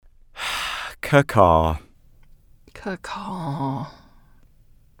Cacaw. Cacaw.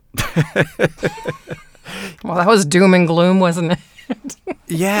 Well, that was doom and gloom, wasn't it?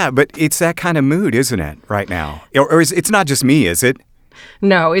 Yeah, but it's that kind of mood, isn't it, right now? Or it's not just me, is it?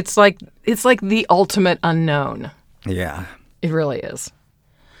 No, it's like the ultimate unknown. Yeah. It really is.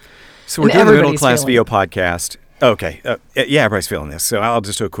 So we're And doing the Middle everybody's Class feeling VO podcast. Okay. Yeah, everybody's feeling this. So I'll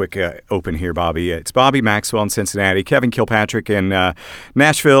just do a quick open here, Bobbi. It's Bobbi Maxwell in Cincinnati, Kevin Kilpatrick in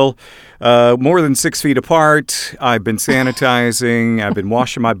Nashville, more than 6 feet apart. I've been sanitizing. I've been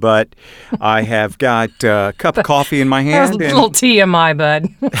washing my butt. I have got a cup of coffee in my That was hand. a little TMI, bud.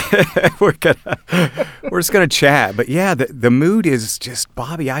 We're just gonna chat. But yeah, the mood is just,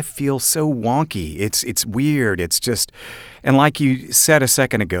 Bobbi, I feel so wonky. It's weird. It's just, and like you said a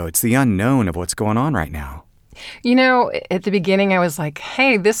second ago, it's the unknown of what's going on right now. You know, at the beginning, I was like,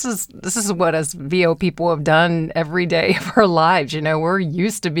 hey, this is what us VO people have done every day of our lives. You know, we're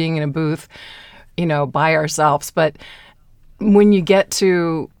used to being in a booth, you know, by ourselves. But when you get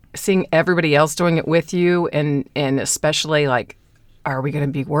to seeing everybody else doing it with you, and especially like, are we going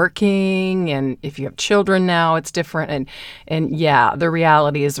to be working? And if you have children now, it's different. And yeah, the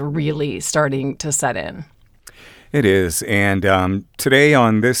reality is really starting to set in. It is. And today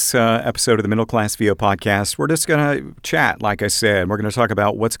on this episode of the Middle Class VO podcast, we're just going to chat, like I said. We're going to talk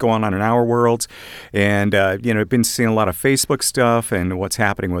about what's going on in our worlds. And, I've been seeing a lot of Facebook stuff and what's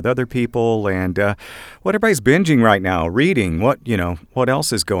happening with other people and what everybody's binging right now, reading, what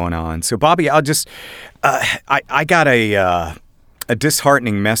else is going on. So, Bobbi, I'll just, I got a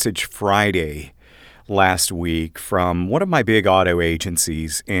disheartening message Friday last week from one of my big auto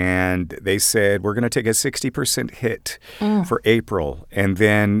agencies, and they said we're going to take a 60% hit for April, and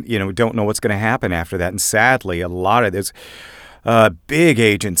then don't know what's going to happen after that. And sadly, a lot of this big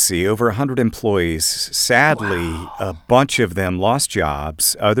agency, over 100 employees, sadly, Wow. a bunch of them lost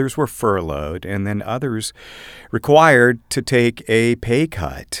jobs. Others were furloughed, and then others required to take a pay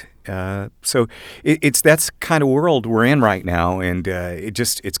cut. So it's that's kind of world we're in right now, and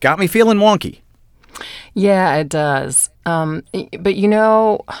it's got me feeling wonky. Yeah, it does. But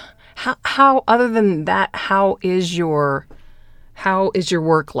how other than that, how is your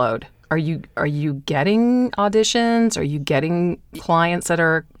workload? Are you getting auditions? Are you getting clients that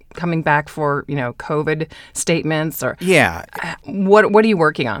are coming back for, COVID statements, or Yeah. what are you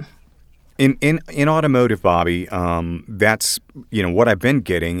working on? In automotive, Bobbi, that's what I've been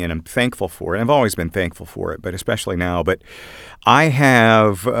getting, and I'm thankful for it. I've always been thankful for it, but especially now. But I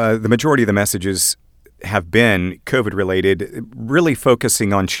have the majority of the messages have been COVID related, really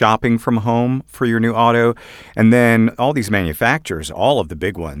focusing on shopping from home for your new auto. And then all these manufacturers, all of the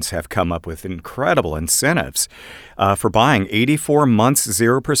big ones, have come up with incredible incentives for buying. 84 months,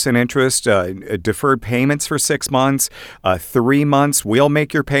 0% interest, deferred payments for 6 months, 3 months, we'll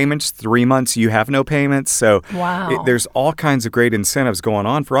make your payments, 3 months, you have no payments. So Wow. there's all kinds of great incentives going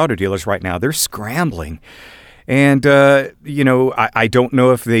on for auto dealers right now. They're scrambling. And, I don't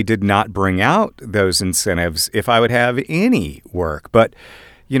know if they did not bring out those incentives if I would have any work. But,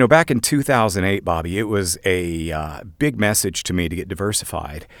 back in 2008, Bobbi, it was a big message to me to get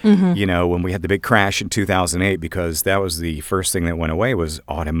diversified, when we had the big crash in 2008, because that was the first thing that went away was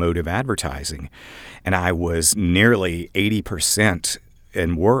automotive advertising. And I was nearly 80%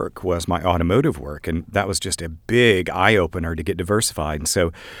 in work was my automotive work. And that was just a big eye-opener to get diversified. And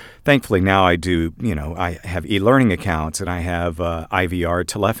so thankfully now I do, I have e-learning accounts, and I have IVR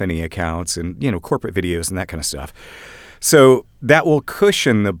telephony accounts, and, corporate videos and that kind of stuff. So that will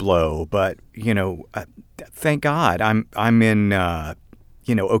cushion the blow. But, thank God I'm in, an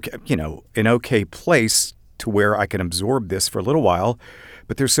okay place to where I can absorb this for a little while.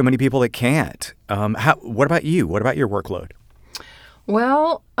 But there's so many people that can't. What about you? What about your workload?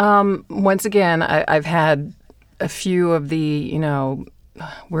 Well, once again, I've had a few of the,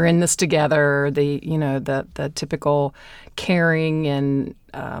 we're in this together, the typical caring and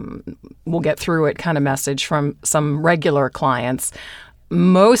we'll get through it kind of message from some regular clients.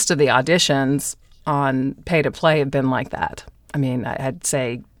 Most of the auditions on pay to play have been like that. I mean, I'd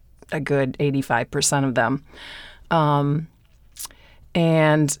say a good 85% of them.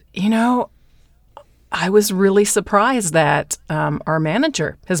 And, I was really surprised that our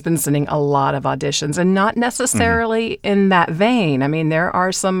manager has been sending a lot of auditions, and not necessarily in that vein. I mean, there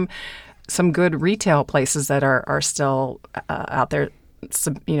are some good retail places that are still out there,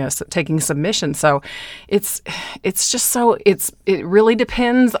 taking submissions. So it's just so it really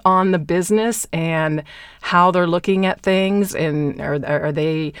depends on the business and how they're looking at things, and are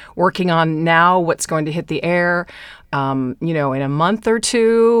they working on now what's going to hit the air, in a month or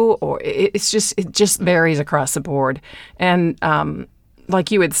two, or it just varies across the board. And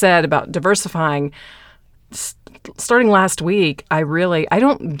like you had said about diversifying, starting last week, I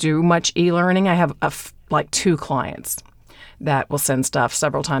don't do much e-learning. I have like 2 clients that will send stuff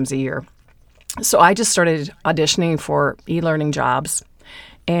several times a year. So I just started auditioning for e-learning jobs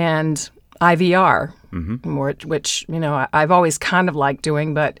and IVR, which, I've always kind of liked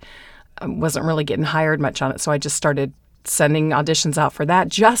doing, but wasn't really getting hired much on it. So I just started sending auditions out for that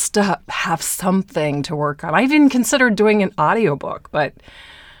just to have something to work on. I even considered doing an audiobook, but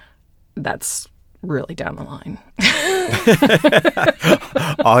that's really down the line.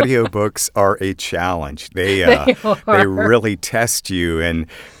 Audiobooks are a challenge. They really test you, and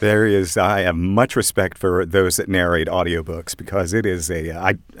I have much respect for those that narrate audiobooks because it is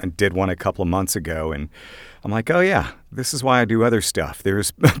I did one a couple of months ago, and I'm like, oh yeah, this is why I do other stuff.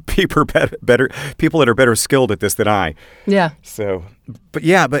 There's people that are better skilled at this than I. Yeah. So, but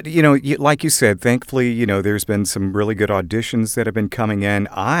like you said, thankfully, there's been some really good auditions that have been coming in.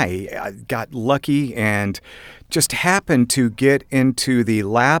 I got lucky and just happened to get into the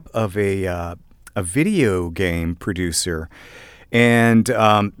lap of a video game producer. And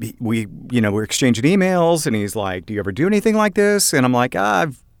we're exchanging emails, and he's like, "Do you ever do anything like this?" And I'm like,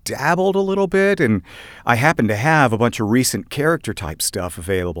 "I've dabbled a little bit, and I happen to have a bunch of recent character type stuff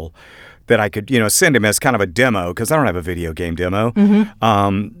available that I could, send him as kind of a demo because I don't have a video game demo."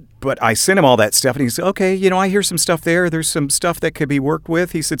 But I sent him all that stuff, and he said, "Okay, I hear some stuff there. There's some stuff that could be worked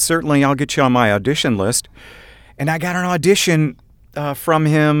with." He said, "Certainly, I'll get you on my audition list." And I got an audition from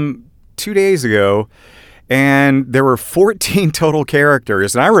him 2 days ago, and there were 14 total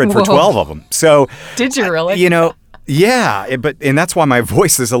characters, and I read for 12 of them. So did you really? Yeah, and that's why my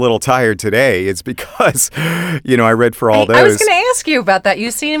voice is a little tired today. It's because, I read for all those. I was going to ask you about that. You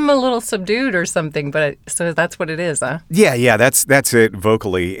seem a little subdued or something, so that's what it is, huh? Yeah, that's it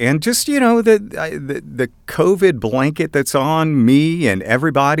vocally. And just, the COVID blanket that's on me and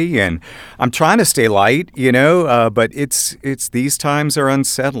everybody, and I'm trying to stay light, but it's these times are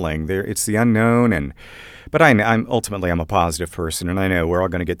unsettling. It's the unknown, but I'm ultimately a positive person, and I know we're all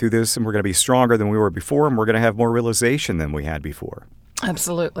going to get through this, and we're going to be stronger than we were before, and we're going to have more realization than we had before.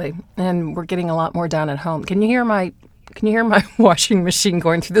 Absolutely, and we're getting a lot more done at home. Can you hear my washing machine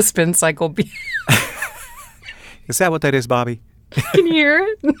going through the spin cycle? Is that what that is, Bobbi? Can you hear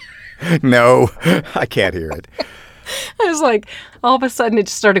it? No, I can't hear it. I was like, all of a sudden it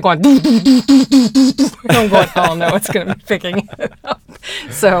just started going. I'm going, oh no, it's going to be picking it up.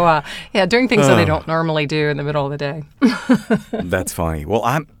 So, doing things that I don't normally do in the middle of the day. That's funny. Well,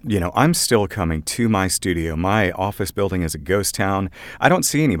 I'm still coming to my studio. My office building is a ghost town. I don't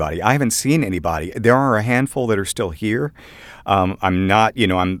see anybody. I haven't seen anybody. There are a handful that are still here. I'm not,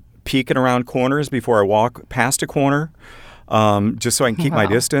 I'm peeking around corners before I walk past a corner, just so I can keep my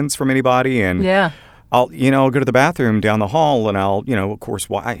distance from anybody. And yeah. I'll go to the bathroom down the hall, and I'll, of course,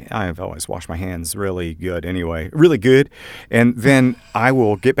 I've always washed my hands really good anyway, really good. And then I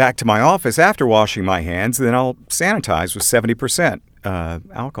will get back to my office after washing my hands, and then I'll sanitize with 70%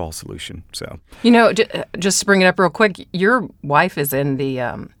 alcohol solution. So, just to bring it up real quick, your wife is in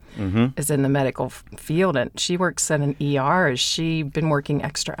the medical field, and she works at an ER. Has she been working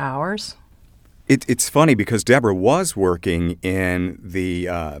extra hours? It's funny because Deborah was working in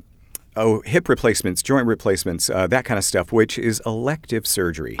the hip replacements, joint replacements, that kind of stuff, which is elective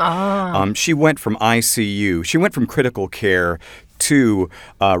surgery. She went from ICU, she went from critical care to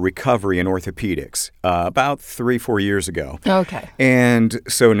recovery in orthopedics about 3-4 years ago. Okay. And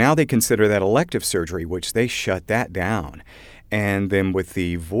so now they consider that elective surgery, which they shut that down. And then with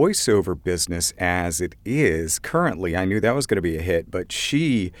the voiceover business as it is currently, I knew that was going to be a hit, but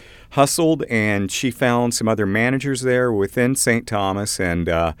she hustled and she found some other managers there within St. Thomas and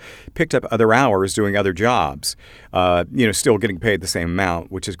picked up other hours doing other jobs, still getting paid the same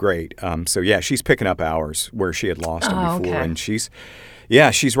amount, which is great. She's picking up hours where she had lost them before. Okay. And she's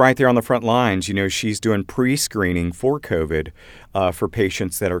right there on the front lines. She's doing pre-screening for COVID for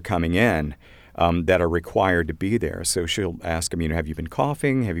patients that are coming in. That are required to be there. So she'll ask them, have you been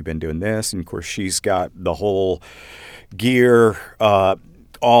coughing? Have you been doing this? And, of course, she's got the whole gear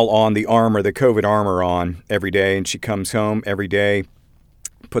all on the armor, the COVID armor on every day. And she comes home every day,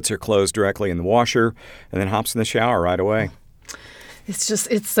 puts her clothes directly in the washer, and then hops in the shower right away. It's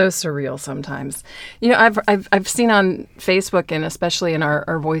so surreal sometimes. I've seen on Facebook and especially in our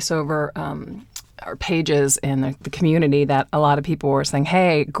voiceover our pages in the community that a lot of people were saying,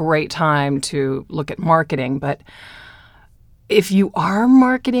 hey, great time to look at marketing. But if you are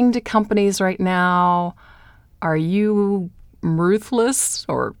marketing to companies right now, are you ruthless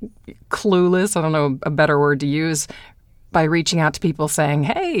or clueless? I don't know a better word to use by reaching out to people saying,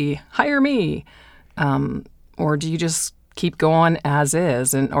 hey, hire me. Or do you just keep going as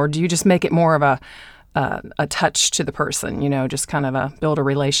is, or do you just make it more of a touch to the person, just kind of build a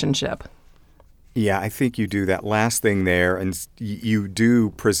relationship? Yeah, I think you do that last thing there, and you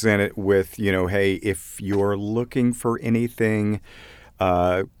do present it with, hey, if you're looking for anything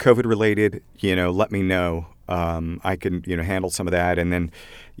COVID related, let me know. I can, handle some of that. And then,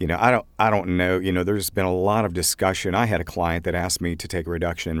 I don't know, there's been a lot of discussion. I had a client that asked me to take a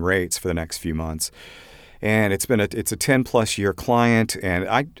reduction in rates for the next few months. And it's a 10 plus year client. And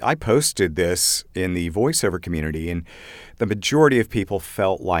I posted this in the voiceover community, and the majority of people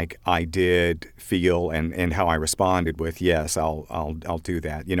felt like I did feel and how I responded with, yes, I'll do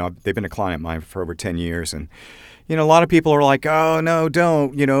that. They've been a client of mine for over 10 years, and a lot of people are like, oh, no,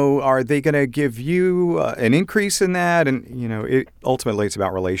 don't. Are they going to give you an increase in that? And, ultimately it's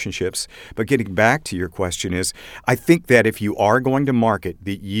about relationships. But getting back to your question is, I think that if you are going to market,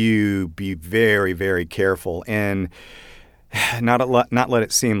 that you be very, very careful and not let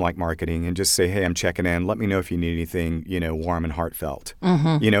it seem like marketing, and just say, hey, I'm checking in. Let me know if you need anything, warm and heartfelt.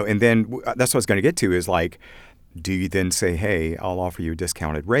 Mm-hmm. And then that's what I was going to get to is like, do you then say, hey, I'll offer you a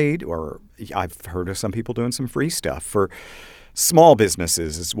discounted rate? Or I've heard of some people doing some free stuff for small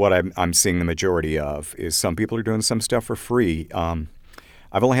businesses is what I'm seeing the majority of, is some people are doing some stuff for free.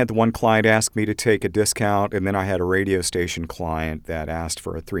 I've only had the one client ask me to take a discount, and then I had a radio station client that asked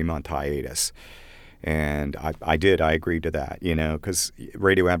for a 3-month hiatus. And I did. I agreed to that, because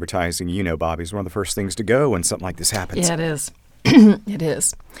radio advertising, Bobbi, is one of the first things to go when something like this happens. Yeah, it is. It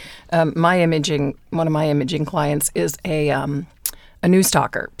is. One of my imaging clients is a news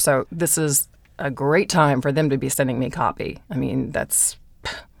talker. So this is a great time for them to be sending me copy. I mean, that's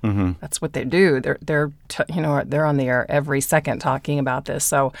what they do. They're on the air every second talking about this.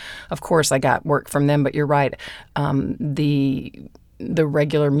 So of course I got work from them. But you're right. The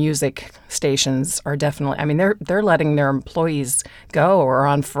regular music stations are definitely. I mean, they're letting their employees go or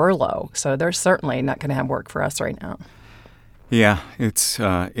on furlough. So they're certainly not going to have work for us right now. Yeah, it's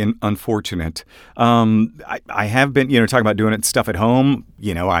unfortunate. I have been, talking about doing stuff at home.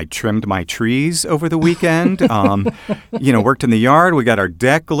 I trimmed my trees over the weekend. Worked in the yard. We got our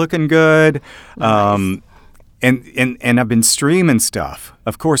deck looking good. Nice. And I've been streaming stuff.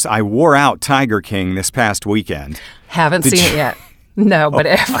 Of course, I wore out Tiger King this past weekend. Haven't seen it yet. No, but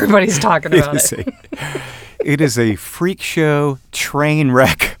everybody's talking about it. It is a freak show train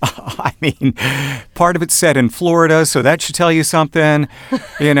wreck. I mean, part of it's set in Florida, so that should tell you something.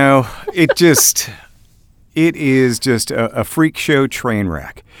 It is just a freak show train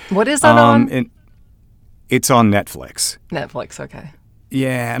wreck. What is that on? It's on Netflix. Netflix, okay.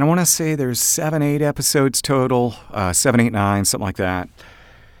 Yeah, and I want to say there's 7, 8 episodes total, 7, 8, 9, something like that.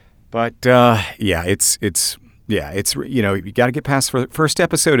 But it's you got to get past the first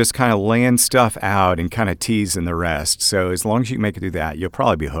episode is kind of laying stuff out and kind of teasing the rest. So as long as you can make it through that, you'll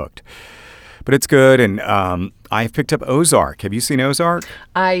probably be hooked. But it's good, and I've picked up Ozark. Have you seen Ozark?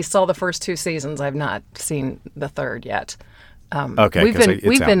 I saw the first 2 seasons. I've not seen the third yet. Okay, we've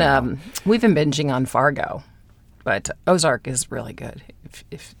been binging on Fargo, but Ozark is really good.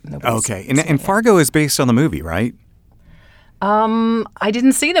 If nobody's seen and it. Fargo is based on the movie, right? I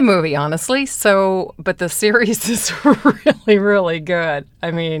didn't see the movie, honestly, but the series is really, really good. I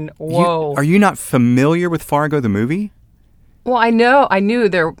mean, whoa. Are you not familiar with Fargo, the movie? Well, I knew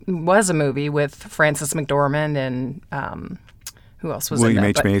there was a movie with Frances McDormand and who else was William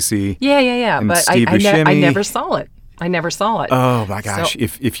in that? H. Macy. Yeah. And But Steve I Buscemi. never saw it. Oh, my gosh. So,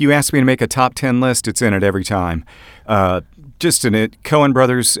 if you ask me to make a top 10 list, it's in it every time. Just in it. Coen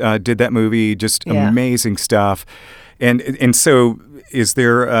Brothers did that movie. Just amazing stuff. And so is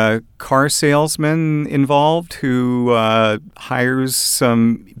there a car salesman involved who hires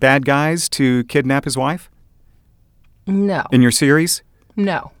some bad guys to kidnap his wife? No. In your series?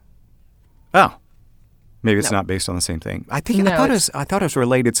 No. Oh. Maybe it's not based on the same thing. I thought it was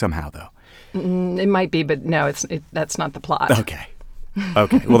related somehow, though. It might be, but no, that's not the plot. Okay.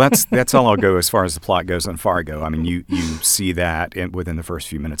 Well, that's all I'll go as far as the plot goes on Fargo. I mean, you see that within the first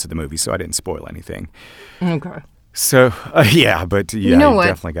few minutes of the movie, so I didn't spoil anything. Okay. So, but you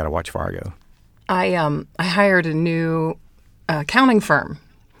definitely got to watch Fargo. I hired a new accounting firm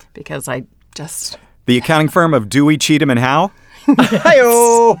because I just... The accounting firm of Dewey, Cheatham, and Howe?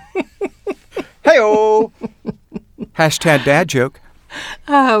 Hey-o! Hey-o! Hashtag dad joke.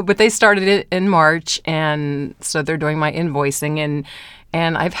 Oh, but they started it in March, and so they're doing my invoicing,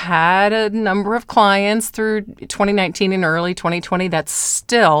 and I've had a number of clients through 2019 and early 2020 that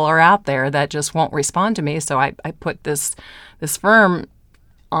still are out there that just won't respond to me. So I put this firm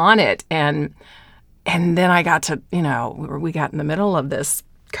on it, and then I got to, we got in the middle of this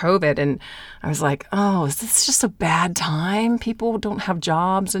COVID, and I was like, oh, is this just a bad time? People don't have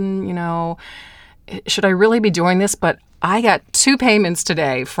jobs, and, should I really be doing this? But I got 2 payments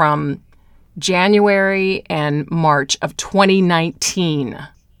today from January and March of 2019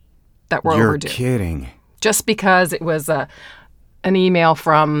 that were overdue. You're kidding. Just because it was an email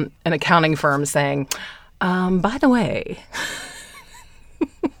from an accounting firm saying, by the way.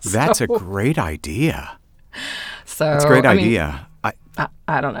 That's a great idea. That's a great idea.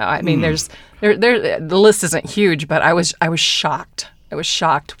 I don't know. I mean, the list isn't huge, but I was shocked. I was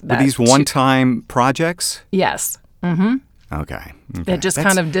shocked that Were these one-time projects? Yes. Mm-hmm. Okay. It just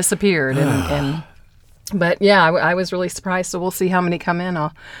kind of disappeared, but yeah, I was really surprised. So we'll see how many come in.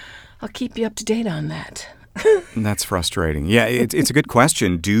 I'll keep you up to date on that. That's frustrating. Yeah, it's a good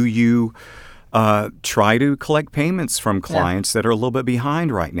question. Do you try to collect payments from clients that are a little bit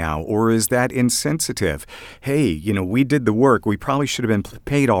behind right now, or is that insensitive? Hey, we did the work. We probably should have been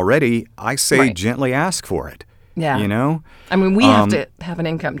paid already. I say gently ask for it. Yeah. I mean, we have to have an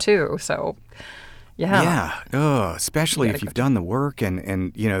income too, so yeah. Yeah. Oh, especially if you've done the work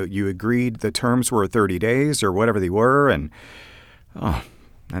and you agreed the terms were 30 days or whatever they were, and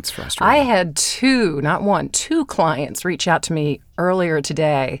that's frustrating. I had 2 clients reach out to me earlier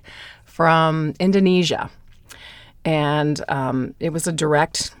today from Indonesia, and it was a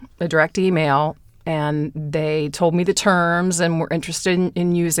direct email, and they told me the terms and were interested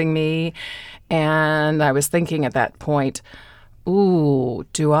in using me, and I was thinking at that point, ooh,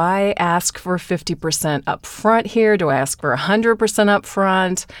 do I ask for 50% up front here? Do I ask for 100% up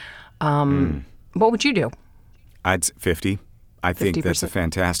front? What would you do? I'd 50. I think 50%. That's a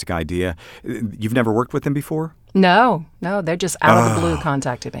fantastic idea. You've never worked with them before? No, they're just out of the blue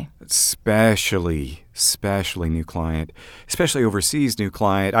contacted me. Especially new client, especially overseas new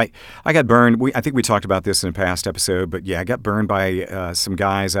client. I got burned. I think we talked about this in a past episode, but yeah, I got burned by some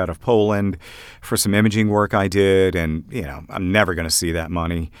guys out of Poland for some imaging work I did, and I'm never going to see that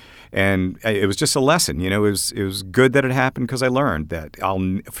money. And it was just a lesson. It was good that it happened because I learned that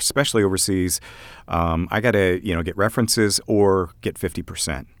especially overseas, I got to get references or get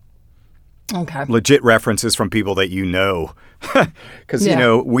 50%. Okay. Legit references from people that because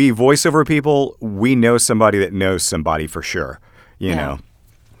we voiceover people, we know somebody that knows somebody for sure. Know.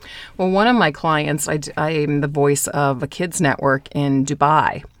 Well, one of my clients, I am the voice of a kids network in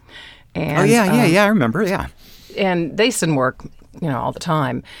Dubai. And, I remember, yeah. And they send work, all the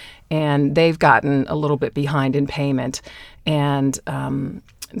time, and they've gotten a little bit behind in payment, and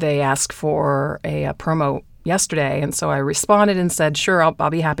they asked for a promo yesterday, and so I responded and said, sure, I'll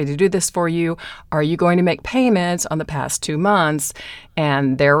be happy to do this for you. Are you going to make payments on the past 2 months?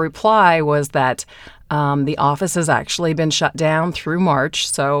 And their reply was that the office has actually been shut down through March,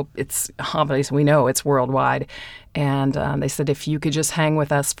 so it's obviously, we know it's worldwide. And they said, if you could just hang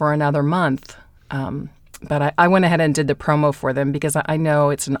with us for another month. But I went ahead and did the promo for them because I know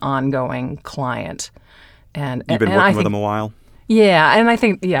it's an ongoing client. And you've been working with them a while? Yeah, and I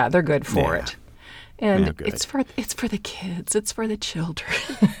think, they're good for it. And good. it's for the kids. It's for the children.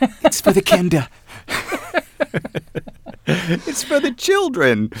 It's for the kinder. It's for the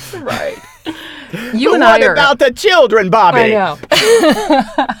children. Right. You and I are... What about the children, Bobbi? I know.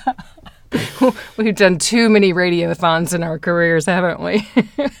 We've done too many radiothons in our careers, haven't we?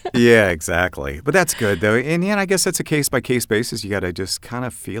 Yeah, exactly. But that's good, though. And I guess that's a case-by-case basis. You got to just kind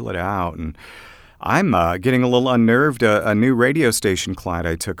of feel it out. And I'm getting a little unnerved. A new radio station client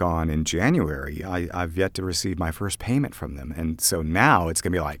I took on in January, I've yet to receive my first payment from them. And so now it's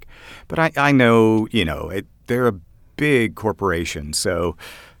going to be like, but I know, they're a big corporation, so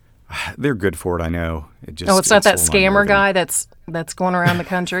they're good for it, I know. It's not that scammer guy that's going around the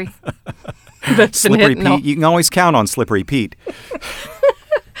country? Slippery Pete. You can always count on Slippery Pete.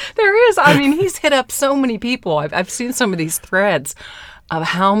 There is. I mean, he's hit up so many people. I've seen some of these threads of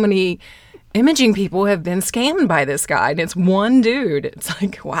how many imaging people have been scammed by this guy, and it's one dude. It's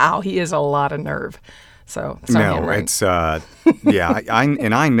like, wow, he has a lot of nerve. So it's I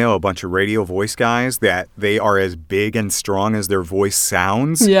know a bunch of radio voice guys that they are as big and strong as their voice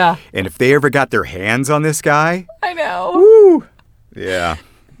sounds. Yeah. And if they ever got their hands on this guy, I know. Woo. Yeah.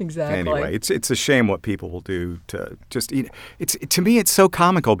 Exactly. Anyway, it's a shame what people will do to just eat. To me, it's so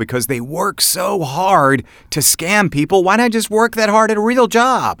comical because they work so hard to scam people. Why not just work that hard at a real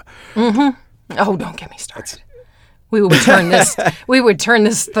job? Mm-hmm. Oh, don't get me started. We would turn this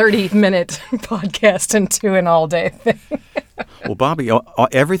 30-minute podcast into an all-day thing. Well, Bobbi,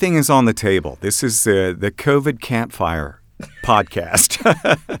 everything is on the table. This is the COVID Campfire podcast.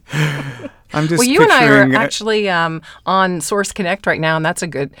 I'm just you and I are actually on Source Connect right now, and that's a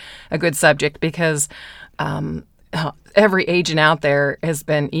good subject because every agent out there has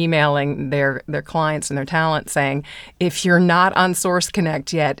been emailing their clients and their talent saying, if you're not on Source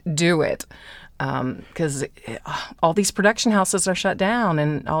Connect yet, do it. Because all these production houses are shut down,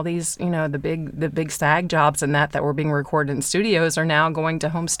 and all these, the big SAG jobs and that were being recorded in studios are now going to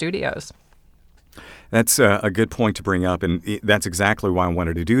home studios. That's a good point to bring up, and that's exactly why I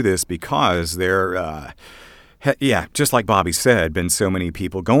wanted to do this, because just like Bobbi said, been so many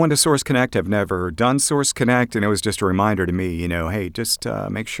people going to Source Connect, have never done Source Connect, and it was just a reminder to me, hey, just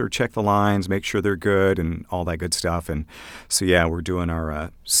make sure, check the lines, make sure they're good, and all that good stuff. And so, we're doing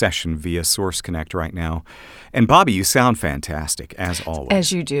our session via Source Connect right now. And Bobbi, you sound fantastic, as always.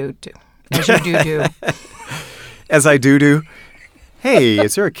 As you do. As you do. As I do. Hey,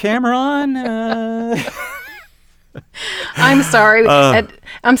 is there a camera on? I'm sorry.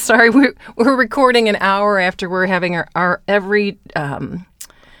 I'm sorry. We're recording an hour after we're having our every I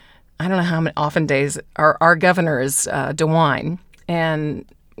don't know how many often days our governor is DeWine, and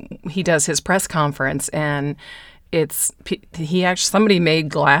he does his press conference, and somebody made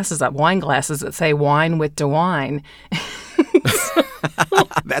glasses up, wine glasses that say "Wine with DeWine."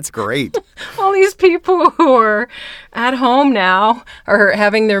 That's great. All these people who are at home now are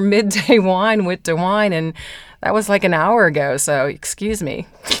having their midday wine with DeWine, and that was like an hour ago, so excuse me.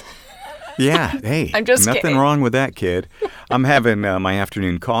 Yeah, hey, I'm just nothing kidding. wrong with that, kid. I'm having my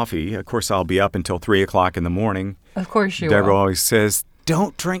afternoon coffee. Of course, I'll be up until 3 o'clock in the morning. Of course you Deborah will. always says,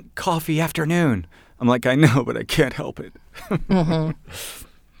 don't drink coffee afternoon. I'm like, I know, but I can't help it. Mm-hmm.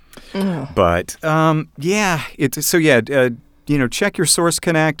 But, check your Source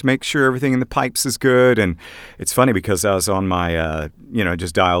Connect, make sure everything in the pipes is good. And it's funny because I was on my,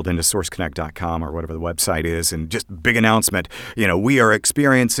 just dialed into sourceconnect.com or whatever the website is, and just big announcement, we are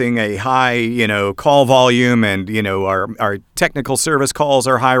experiencing a high, call volume, and, our technical service calls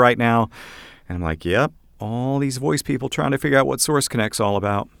are high right now. And I'm like, yep, all these voice people trying to figure out what Source Connect's all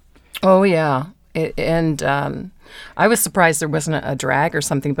about. Oh, yeah. I was surprised there wasn't a drag or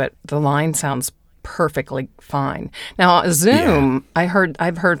something, but the line sounds perfectly fine. Now, Zoom, yeah.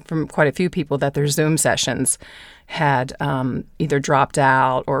 I've heard from quite a few people that their Zoom sessions had either dropped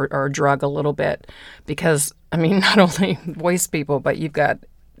out or drug a little bit because, not only voice people, but you've got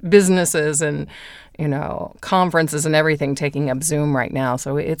businesses and, conferences and everything taking up Zoom right now.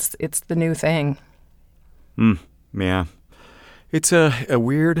 So it's the new thing. Yeah. It's a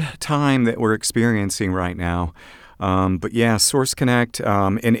weird time that we're experiencing right now. But yeah, Source Connect.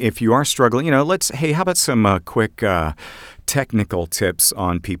 And if you are struggling, how about some quick technical tips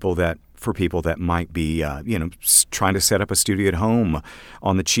on for people that might be, trying to set up a studio at home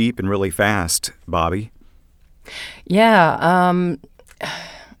on the cheap and really fast, Bobbi? Yeah.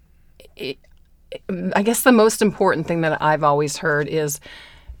 I guess the most important thing that I've always heard is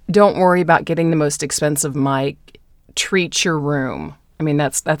don't worry about getting the most expensive mic. Treat your room.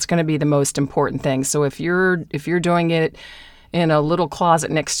 That's going to be the most important thing. So if you're doing it in a little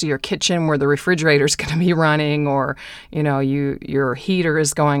closet next to your kitchen where the refrigerator's going to be running, or your heater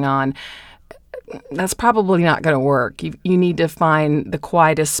is going on, that's probably not going to work. You need to find the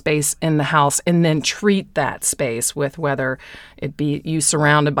quietest space in the house and then treat that space with whether it be you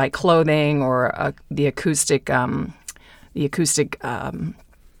surrounded by clothing or the acoustic.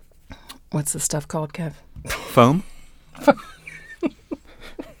 What's the stuff called, Kev? Foam.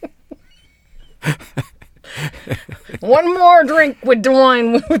 One more drink with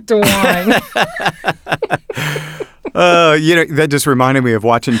DeWine. That just reminded me of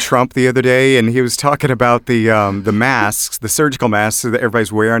watching Trump the other day, and he was talking about the masks, the surgical masks that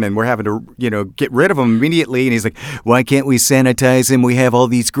everybody's wearing, and we're having to, get rid of them immediately. And he's like, why can't we sanitize them? We have all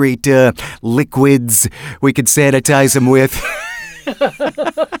these great liquids we could sanitize them with.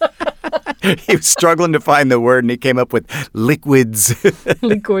 He was struggling to find the word, and he came up with liquids.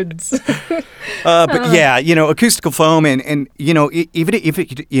 Liquids. But yeah, acoustical foam, and even if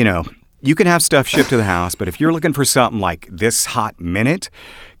it, you can have stuff shipped to the house, but if you're looking for something like this hot minute,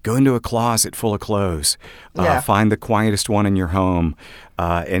 go into a closet full of clothes. Find the quietest one in your home,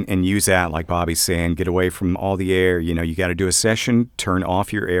 and use that, like Bobbi's saying. Get away from all the air. You got to do a session, turn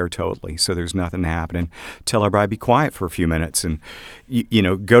off your air totally, so there's nothing happening. Tell everybody be quiet for a few minutes, and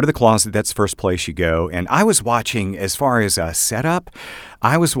go to the closet. That's the first place you go. And I was watching, as far as a setup,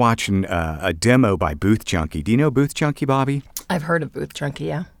 I was watching a demo by Booth Junkie. Do you know Booth Junkie, Bobbi? I've heard of Booth Junkie,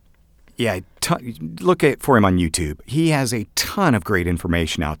 yeah. Yeah, look for him on YouTube. He has a ton of great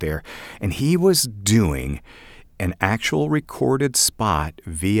information out there, and he was doing an actual recorded spot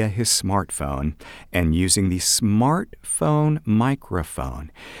via his smartphone and using the smartphone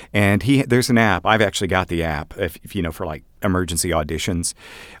microphone. And there's an app. I've actually got the app, if for like emergency auditions.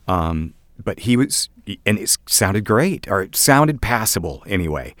 but he was, and it sounded great, or it sounded passable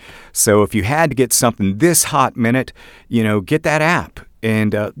anyway. So if you had to get something this hot minute, get that app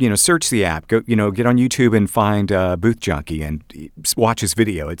and, search the app. Go, get on YouTube and find Booth Junkie and watch his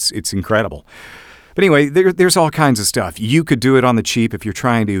video. It's incredible. But anyway, there's all kinds of stuff. You could do it on the cheap if you're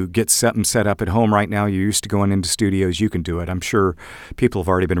trying to get something set up at home right now. You're used to going into studios. You can do it. I'm sure people have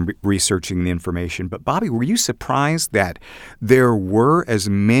already been researching the information. But Bobbi, were you surprised that there were as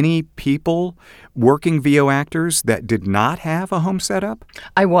many people working VO actors that did not have a home setup?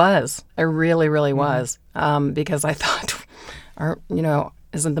 I was. I really, really was. Because I thought,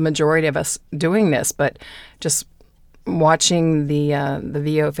 isn't the majority of us doing this? But just watching the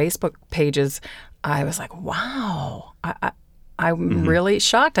VO Facebook pages, I was like, wow, I'm really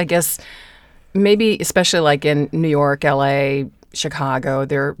shocked. I guess maybe especially like in New York, LA, Chicago,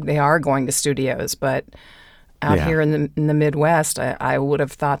 they are going to studios. But out here in the Midwest, I would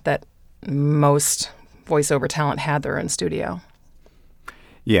have thought that most voiceover talent had their own studio.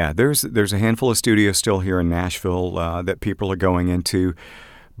 Yeah, there's a handful of studios still here in Nashville that people are going into.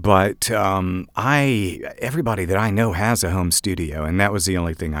 But everybody that I know has a home studio, and that was the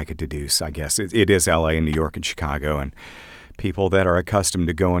only thing I could deduce, I guess. It is L.A. and New York and Chicago, and people that are accustomed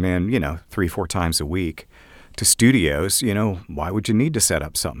to going in, 3-4 times a week to studios, why would you need to set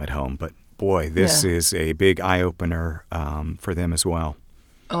up something at home? But boy, this is a big eye-opener for them as well.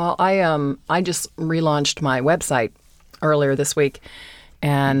 Well, I just relaunched my website earlier this week,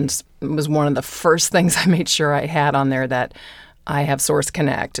 and it was one of the first things I made sure I had on there that I have Source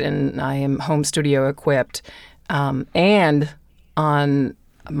Connect and I am home studio equipped. And on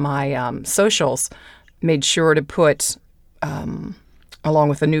my socials, made sure to put, along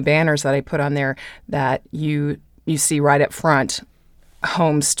with the new banners that I put on there, that you see right up front,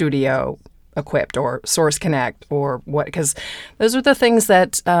 home studio equipped or Source Connect or what, because those are the things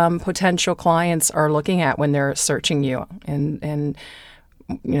that potential clients are looking at when they're searching you, and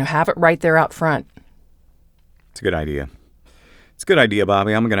have it right there out front. It's a good idea. It's a good idea,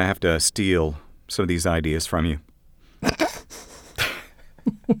 Bobbi. I'm going to have to steal some of these ideas from you.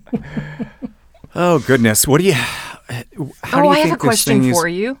 Oh, goodness. What do you... How do you I think have a question for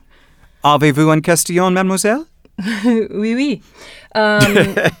you. Avez-vous une question, mademoiselle? Oui.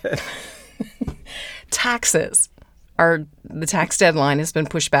 Taxes. The tax deadline has been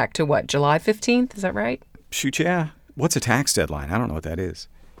pushed back to what, July 15th? Is that right? Shoot, yeah. What's a tax deadline? I don't know what that is.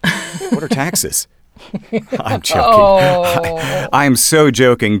 What are taxes? I'm joking. Oh. I am so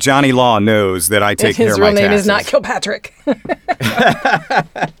joking. Johnny Law knows that I take care of my taxes. His real name is not Kilpatrick.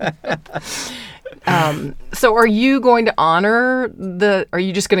 So are you going to honor are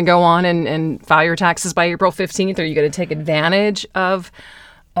you just going to go on and file your taxes by April 15th? Or are you going to take advantage of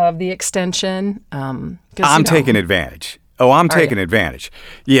the extension? I'm taking advantage. Oh, I'm taking advantage.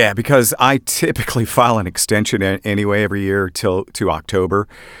 Yeah, because I typically file an extension anyway every year to October.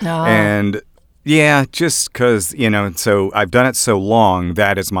 Oh. And yeah, just because, so I've done it so long,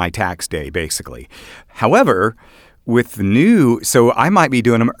 that is my tax day, basically. However, with the new, so I might be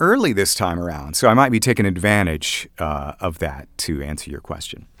doing them early this time around. So I might be taking advantage of that to answer your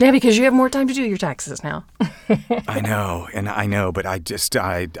question. Yeah, because you have more time to do your taxes now. I know, but I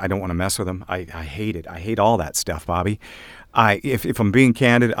don't want to mess with them. I hate it. I hate all that stuff, Bobbi. If I'm being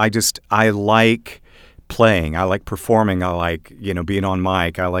candid, I like playing. I like performing. I like, being on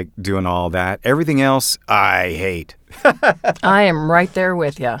mic. I like doing all that. Everything else, I hate. I am right there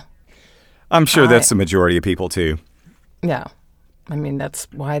with you. I'm sure that's the majority of people too. Yeah. I mean, that's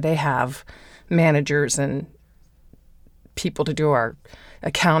why they have managers and people to do our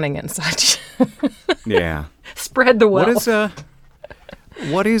accounting and such. Yeah. Spread the wealth.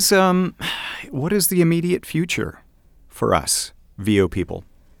 What is the immediate future for us VO people?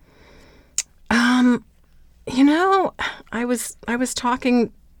 I was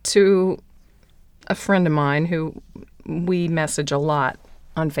talking to a friend of mine who we message a lot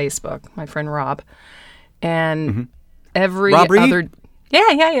on Facebook, my friend Rob. And every Rob Reed? other...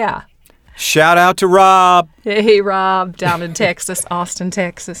 Yeah. Shout out to Rob. Hey, Rob, down in Texas, Austin,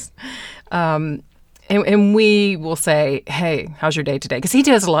 Texas. And we will say, hey, how's your day today? Because he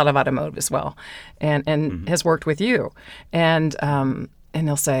does a lot of automotive as well and has worked with you. And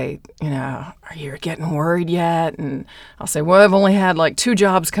he'll say, are you getting worried yet? And I'll say, well, I've only had like 2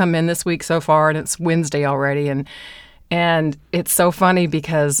 jobs come in this week so far, and it's Wednesday already. And it's so funny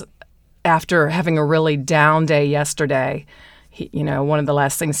because after having a really down day yesterday, one of the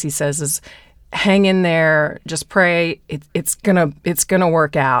last things he says is, hang in there, just pray. It's gonna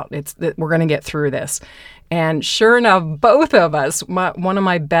work out. We're gonna get through this. And sure enough, both of us, one of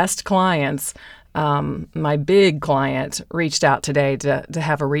my best clients, my big client reached out today to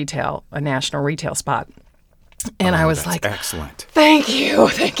have a national retail spot. And I was like, excellent. Thank you.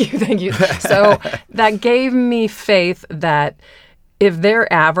 So that gave me faith that if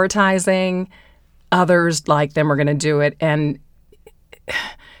they're advertising, others like them are going to do it. And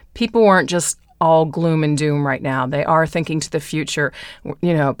people aren't just all gloom and doom right now. They are thinking to the future.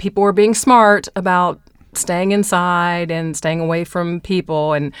 You know, people are being smart about staying inside and staying away from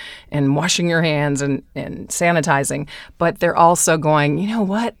people and washing your hands and sanitizing. But they're also going, you know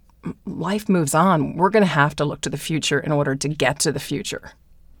what? Life moves on. We're going to have to look to the future in order to get to the future.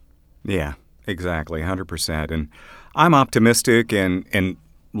 Yeah, exactly, 100%. And I'm optimistic, and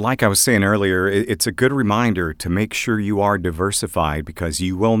like I was saying earlier, it's a good reminder to make sure you are diversified, because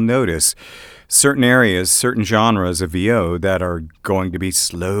you will notice certain areas, certain genres of VO that are going to be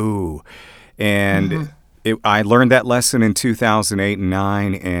slow. And I learned that lesson in 2008 and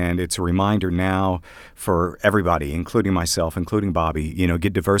 9, and it's a reminder now for everybody, including myself, including Bobbi,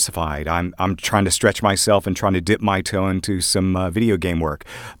 get diversified. I'm trying to stretch myself and trying to dip my toe into some video game work.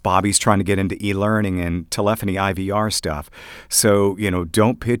 Bobbi's trying to get into e-learning and telephony IVR stuff. So,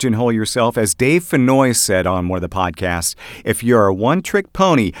 don't pigeonhole yourself. As Dave Fenoy said on one of the podcasts, if you're a one-trick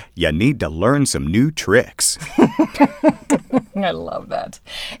pony, you need to learn some new tricks. I love that.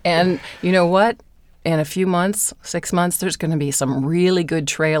 And you know what? In a few months, 6 months, there's going to be some really good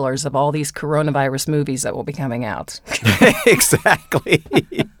trailers of all these coronavirus movies that will be coming out. Exactly.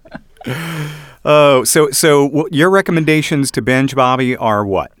 Oh, so your recommendations to binge, Bobbi, are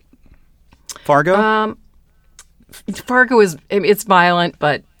what? Fargo? Fargo it's violent,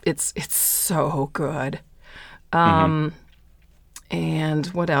 but it's so good. And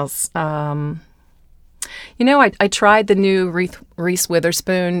what else? I tried the new Reese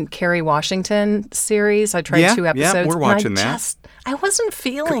Witherspoon, Kerry Washington series. I tried 2 episodes. Yeah, we're watching that. I wasn't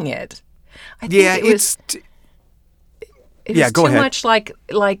feeling it. I think yeah, it was go too ahead. much like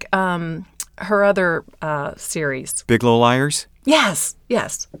her other series. Big Little Liars? Yes.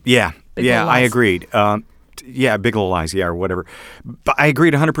 Yeah, Big Little I Lies. agreed. Big Little Lies, or whatever. But I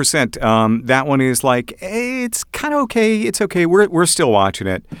agreed 100%. That one is like, it's kind of okay. It's okay. We're still watching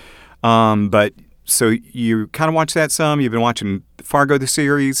it. But so you kind of watch that some. You've been watching Fargo, the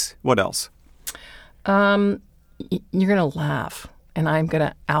series. What else? You're going to laugh, and I'm going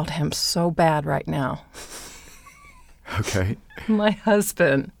to out him so bad right now. Okay. My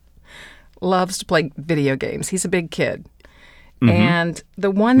husband loves to play video games. He's a big kid. And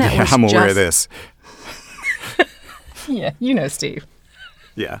the one that was I'm aware of this. Yeah, Steve.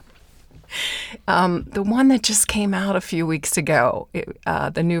 Yeah. The one that just came out a few weeks ago,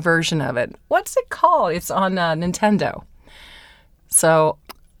 the new version of it. What's it called? It's on Nintendo. So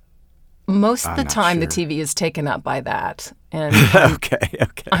most of the time, the TV is taken up by that. And Okay.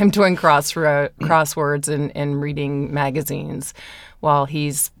 I'm doing crosswords and reading magazines while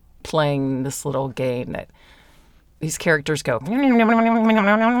he's playing this little game that these characters go.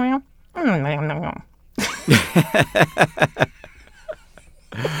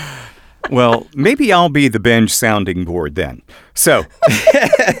 Well, maybe I'll be the binge sounding board then. So,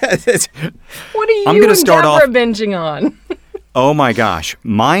 What are you I'm gonna and start Deborah off- binging on? oh my gosh,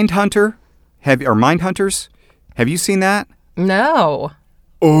 Mindhunters? Have you seen that? No.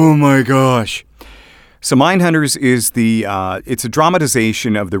 Oh my gosh. So Mindhunters is it's a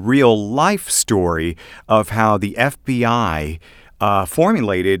dramatization of the real life story of how the FBI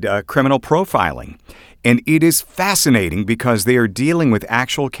formulated criminal profiling. And it is fascinating because they are dealing with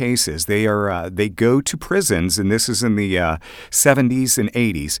actual cases. They go to prisons, and this is in the 70s and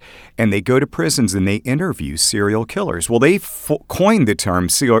 80s, and they go to prisons and they interview serial killers. Well, they coined the term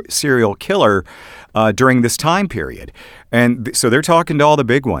serial killer during this time period. And so they're talking to all the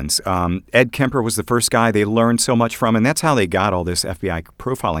big ones. Ed Kemper was the first guy they learned so much from, and that's how they got all this FBI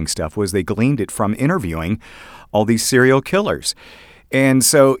profiling stuff, was they gleaned it from interviewing all these serial killers. And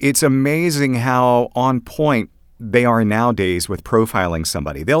so it's amazing how on point they are nowadays with profiling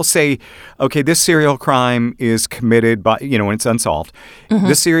somebody. They'll say, okay, this serial crime is committed by, when it's unsolved,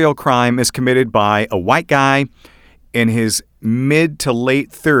 this serial crime is committed by a white guy in his mid to late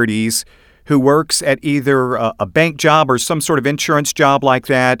 30s who works at either a bank job or some sort of insurance job like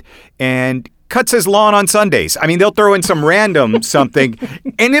that and cuts his lawn on Sundays. I mean, they'll throw in some random something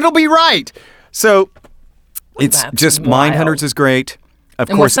and it'll be right. So it's That's just wild. Mindhunters is great. Of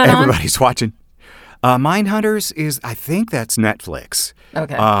And course, what's that on? everybody's watching. Mindhunters is, I think that's Netflix.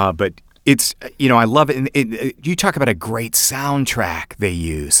 Okay. But it's, I love it. You talk about a great soundtrack they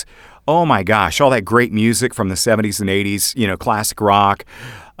use. Oh my gosh, all that great music from the 70s and 80s, classic rock,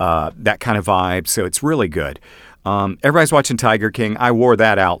 that kind of vibe. So it's really good. Everybody's watching Tiger King. I wore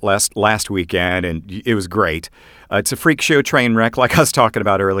that out last weekend, and it was great. It's a freak show train wreck, like I was talking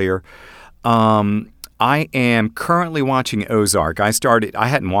about earlier. I am currently watching Ozark. I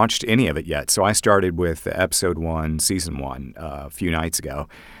hadn't watched any of it yet, so I started with episode 1, season 1, a few nights ago,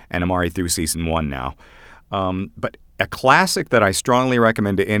 and I'm already through season 1 now. But a classic that I strongly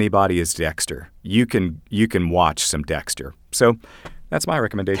recommend to anybody is Dexter. You can watch some Dexter. So that's my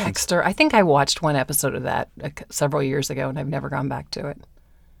recommendation. Dexter. I think I watched one episode of that several years ago, and I've never gone back to it.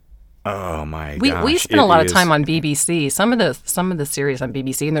 Oh my gosh! We spent a lot of time on BBC. Some of the series on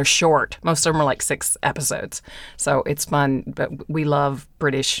BBC, and they're short. Most of them are like 6 episodes, so it's fun. But we love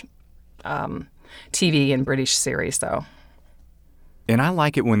British TV and British series, though. And I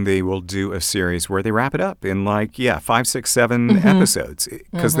like it when they will do a series where they wrap it up in 5, 6, 7 episodes,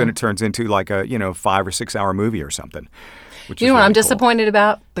 because then it turns into like a 5 or 6 hour movie or something. You know what I'm disappointed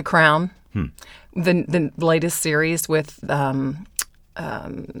about? The Crown, the latest series with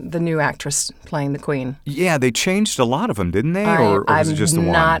the new actress playing the Queen. Yeah, they changed a lot of them, didn't they? Or was it just the one?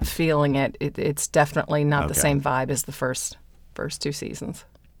 I'm not feeling it. It's definitely not the same vibe as the first 2 seasons.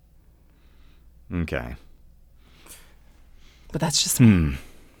 Okay. But that's just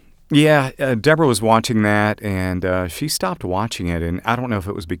Yeah, Deborah was watching that, and she stopped watching it, and I don't know if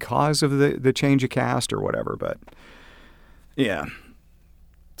it was because of the change of cast or whatever, but yeah.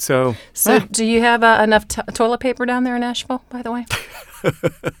 So do you have enough toilet paper down there in Nashville, by the way?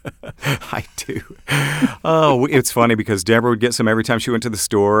 I do. Oh, it's funny because Deborah would get some every time she went to the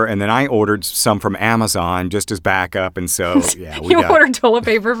store, and then I ordered some from Amazon just as backup, and so, yeah. Ordered toilet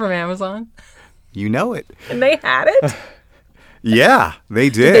paper from Amazon? You know it. And they had it? Yeah, they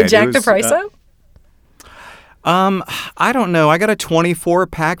did. Did they jack the price up? I don't know. I got a 24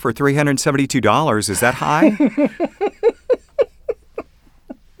 pack for $372. Is that high?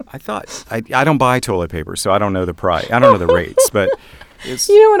 I thought I don't buy toilet paper, so I don't know the price. I don't know the rates, but it's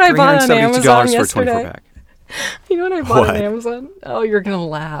what I bought on Amazon $372 for a 24 pack. You know what I bought on Amazon? Oh, you're gonna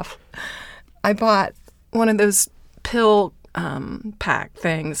laugh. I bought one of those pill pack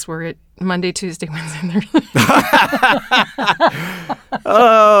things where it Monday, Tuesday, Wednesday, Thursday.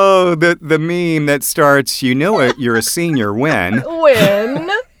 Oh, the meme that starts, you're a senior when. When?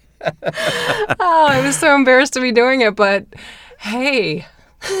 Oh, I was so embarrassed to be doing it, but hey.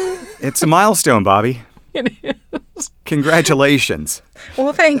 It's a milestone, Bobbi. It is. Congratulations.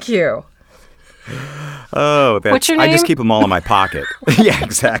 Well, thank you. Oh, what's your name? I just keep them all in my pocket. Yeah,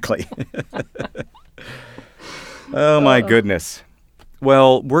 exactly. Oh, my goodness.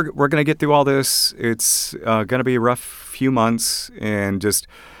 Well, we're going to get through all this. It's going to be a rough few months, and just,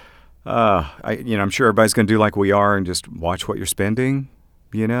 I'm sure everybody's going to do like we are and just watch what you're spending,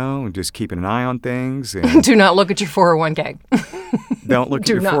 and just keeping an eye on things. And do not look at your 401k. Don't look at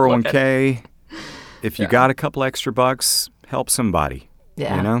your 401k. If you got a couple extra bucks, help somebody.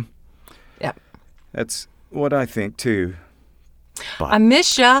 Yeah. Yep. That's what I think, too. But I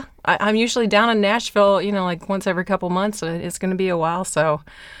miss ya. I'm usually down in Nashville, like once every couple months. It's going to be a while, so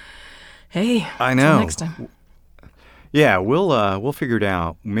hey, I know. Till next time. Yeah, we'll figure it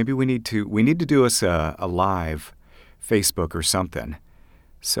out. Maybe we need to do us a live Facebook or something.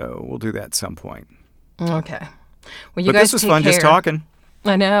 So we'll do that at some point. Okay. Well, but guys this was fun just talking.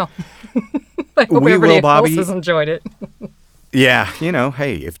 I know. I hope everybody else has enjoyed it. Yeah,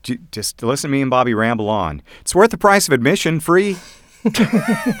 hey, if just listen to me and Bobbi ramble on. It's worth the price of admission, free.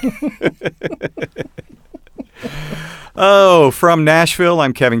 Oh, from Nashville,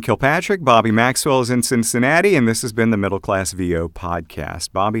 I'm Kevin Kilpatrick. Bobbi Maxwell is in Cincinnati, and this has been the Middle Class VO podcast.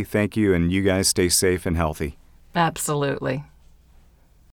 Bobbi, thank you, and you guys stay safe and healthy. Absolutely.